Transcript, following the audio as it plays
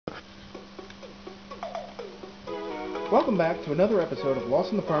Welcome back to another episode of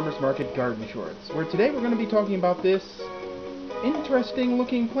Lost in the Farmer's Market Garden Shorts, where today we're going to be talking about this interesting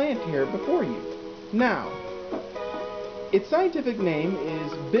looking plant here before you. Now, its scientific name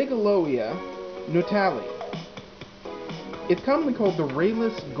is Bigelowia nutallii. It's commonly called the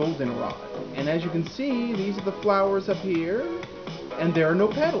Rayless Goldenrod, and as you can see, these are the flowers up here, and there are no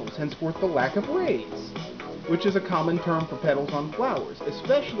petals, henceforth the lack of rays, which is a common term for petals on flowers,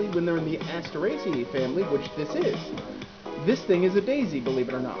 especially when they're in the Asteraceae family, which this is. This thing is a daisy, believe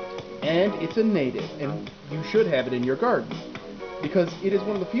it or not, and it's a native, and you should have it in your garden, because it is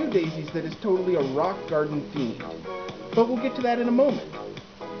one of the few daisies that is totally a rock garden themed. But we'll get to that in a moment.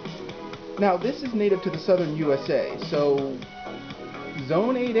 Now, this is native to the southern USA, so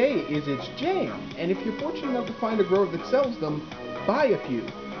Zone 8A is its jam, and if you're fortunate enough to find a grower that sells them, buy a few.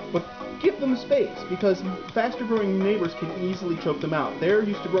 But give them space, because faster growing neighbors can easily choke them out. They're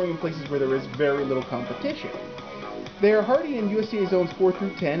used to growing in places where there is very little competition. They are hardy in USDA zones 4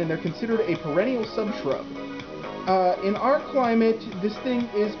 through 10, and they're considered a perennial subshrub. In our climate, this thing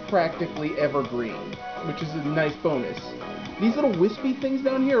is practically evergreen, which is a nice bonus. These little wispy things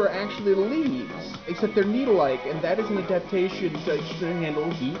down here are actually leaves, except they're needle-like, and that is an adaptation to handle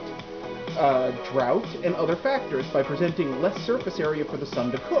heat, drought, and other factors by presenting less surface area for the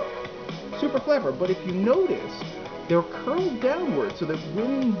sun to cook. Super clever, but if you notice, they're curled downward so that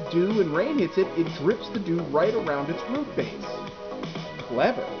when dew and rain hits it, it drips the dew right around its root base.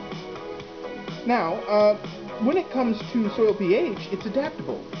 Clever. Now, when it comes to soil pH, it's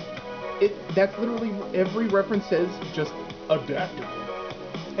adaptable. That's literally, every reference says just adaptable.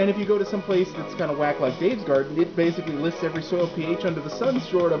 And if you go to some place that's kind of whack like Dave's garden, it basically lists every soil pH under the sun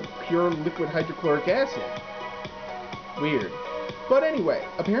short of pure liquid hydrochloric acid. Weird. But anyway,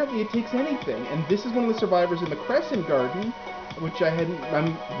 apparently it takes anything, and this is one of the survivors in the Crescent garden, which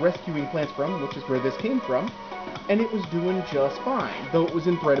I'm rescuing plants from, which is where this came from, and it was doing just fine, though it was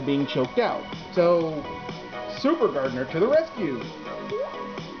in threat of being choked out. So, Super Gardener to the rescue!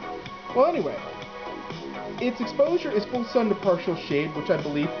 Well, anyway, its exposure is full sun to partial shade, which I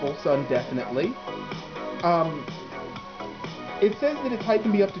believe full sun definitely. It says that its height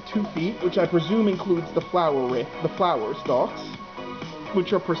can be up to 2 feet, which I presume includes the flower stalks,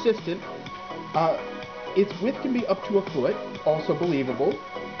 which are persistent. Its width can be up to 1 foot, also believable.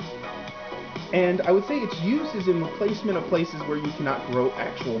 And I would say its use is in the placement of places where you cannot grow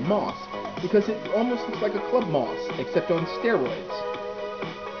actual moss, because it almost looks like a club moss, except on steroids.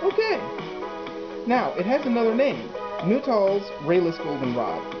 Okay. Now, it has another name, Nutall's Rayless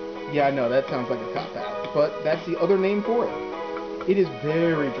Goldenrod. Yeah, I know, that sounds like a cop-out, but that's the other name for it. It is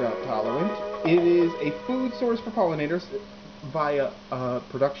very drought tolerant. It is a food source for pollinators via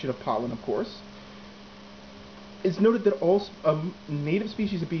production of pollen, of course. It's noted that all native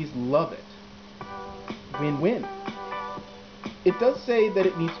species of bees love it. Win-win. It does say that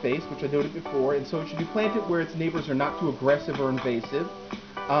it needs space, which I noted before, and so it should be planted where its neighbors are not too aggressive or invasive.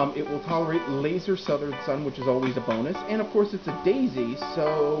 It will tolerate laser southern sun, which is always a bonus, and of course it's a daisy,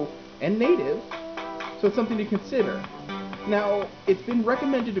 and native, so it's something to consider. Now, it's been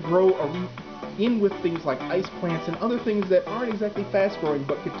recommended to grow in with things like ice plants and other things that aren't exactly fast-growing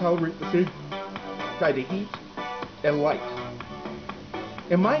but can tolerate the same kind of heat and light.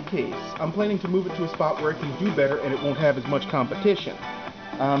 In my case, I'm planning to move it to a spot where it can do better and it won't have as much competition.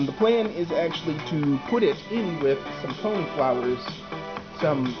 The plan is actually to put it in with some coneflowers,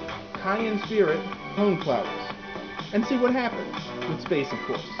 some cayenne spirit coneflowers, and see what happens, with space of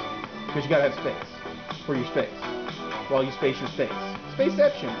course, because you gotta have space for your space, while you space your space.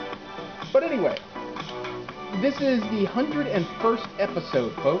 Spaceception. But anyway, this is the 101st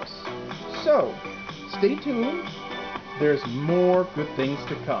episode, folks, so stay tuned. There's more good things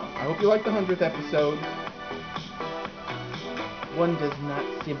to come. I hope you like the 100th episode. One does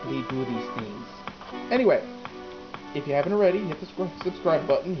not simply do these things. Anyway, if you haven't already, hit the subscribe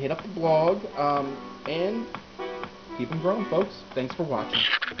button, hit up the blog, and keep them growing, folks. Thanks for watching.